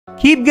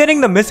Keep getting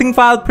the missing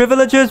file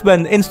privileges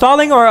when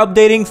installing or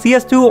updating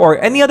CS2 or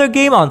any other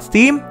game on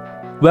Steam?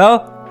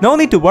 Well, no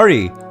need to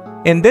worry.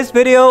 In this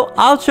video,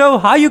 I'll show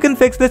how you can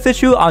fix this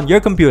issue on your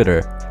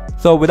computer.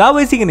 So without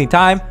wasting any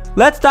time,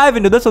 let's dive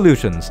into the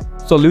solutions.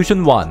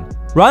 Solution 1.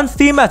 Run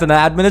Steam as an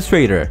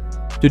administrator.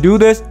 To do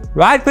this,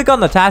 right-click on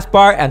the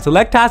taskbar and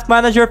select Task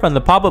Manager from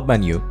the pop-up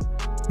menu.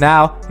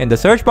 Now, in the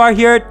search bar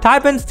here,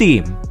 type in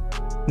Steam.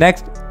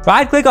 Next,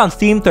 right-click on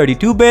Steam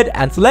 32-bit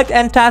and select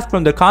End Task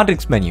from the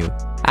context menu.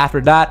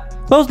 After that,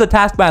 close the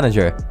Task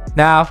Manager.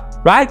 Now,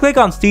 right-click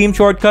on Steam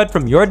shortcut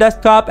from your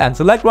desktop and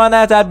select Run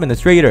as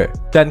Administrator.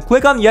 Then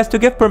click on Yes to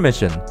give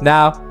permission.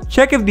 Now,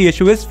 check if the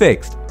issue is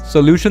fixed.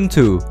 Solution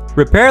 2.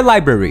 Repair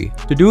library.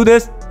 To do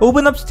this,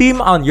 open up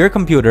Steam on your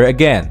computer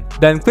again.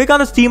 Then click on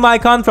the Steam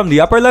icon from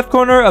the upper left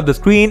corner of the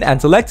screen and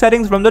select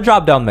Settings from the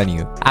drop-down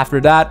menu. After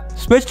that,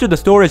 switch to the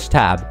Storage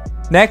tab.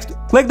 Next,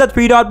 click the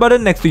three-dot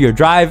button next to your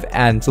drive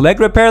and select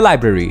Repair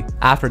Library.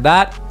 After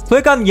that,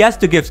 click on Yes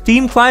to give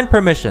Steam client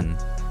permission,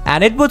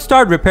 and it would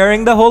start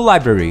repairing the whole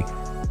library.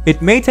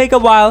 It may take a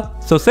while,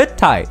 so sit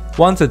tight.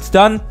 Once it's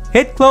done,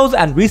 hit close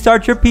and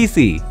restart your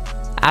PC.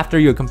 After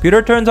your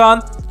computer turns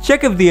on,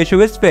 check if the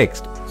issue is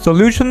fixed.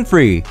 Solution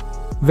 3.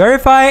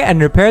 Verify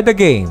and repair the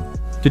game.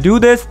 To do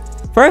this,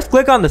 first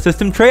click on the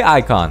system tray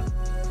icon.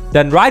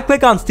 Then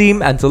right-click on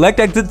Steam and select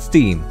Exit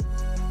Steam.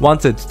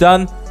 Once it's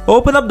done,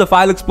 open up the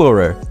File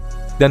Explorer.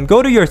 Then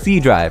go to your C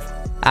drive.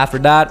 After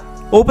that,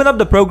 open up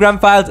the Program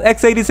Files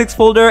x86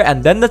 folder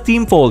and then the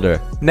Steam folder.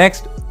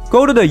 Next,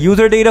 go to the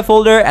User Data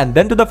folder and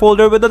then to the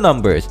folder with the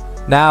numbers.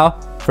 Now,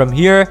 from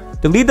here,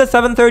 delete the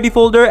 730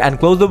 folder and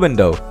close the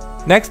window.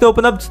 Next,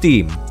 open up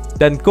Steam.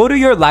 Then go to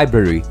your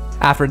library.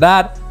 After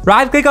that,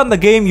 right-click on the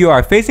game you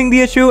are facing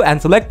the issue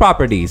and select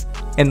Properties.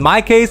 In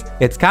my case,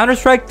 it's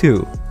Counter-Strike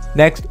 2.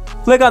 Next,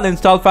 click on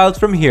Install Files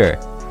from here.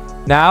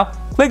 Now,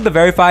 click the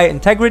Verify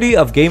Integrity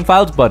of Game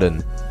Files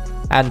button,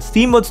 and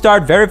Steam would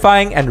start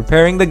verifying and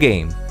repairing the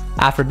game.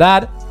 After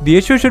that, the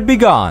issue should be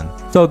gone.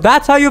 So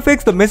that's how you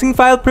fix the missing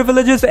file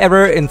privileges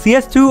error in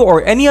CS2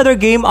 or any other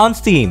game on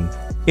Steam.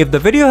 If the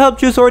video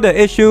helped you sort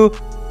the issue,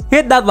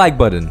 hit that like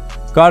button.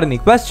 Got any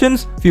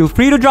questions? Feel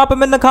free to drop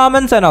them in the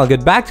comments and I'll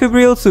get back to you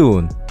real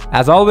soon.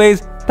 As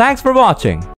always, thanks for watching.